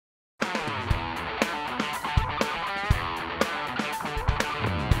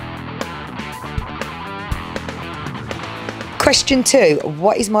Question 2,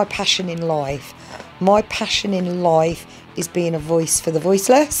 what is my passion in life? My passion in life is being a voice for the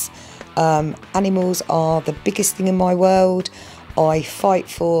voiceless. Animals are the biggest thing in my world. I fight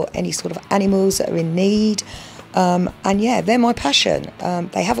for any sort of animals that are in need. And yeah, they're my passion.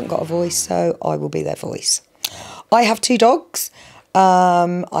 They haven't got a voice, so I will be their voice. I have 2 dogs.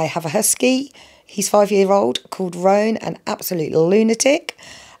 I have a husky. He's 5-year-old, called Roan, an absolute lunatic.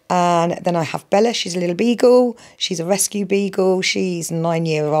 And then I have Bella, she's a little beagle. She's a rescue beagle. She's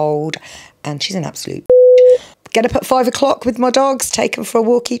 9-year-old and she's an absolute Get up at 5 o'clock with my dogs, take them for a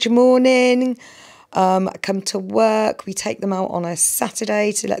walk each morning. Come to work, we take them out on a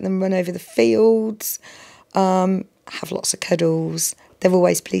Saturday to let them run over the fields. Have lots of cuddles. They're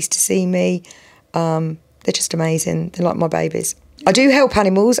always pleased to see me. They're just amazing. They're like my babies. I do help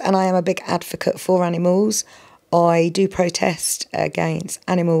animals and I am a big advocate for animals. I do protest against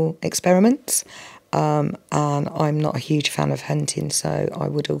animal experiments and I'm not a huge fan of hunting, so I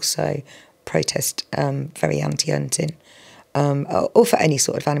would also protest very anti-hunting or for any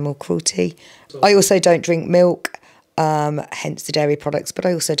sort of animal cruelty. I also don't drink milk, hence the dairy products, but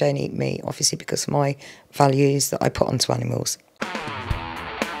I also don't eat meat, obviously because of my values that I put onto animals.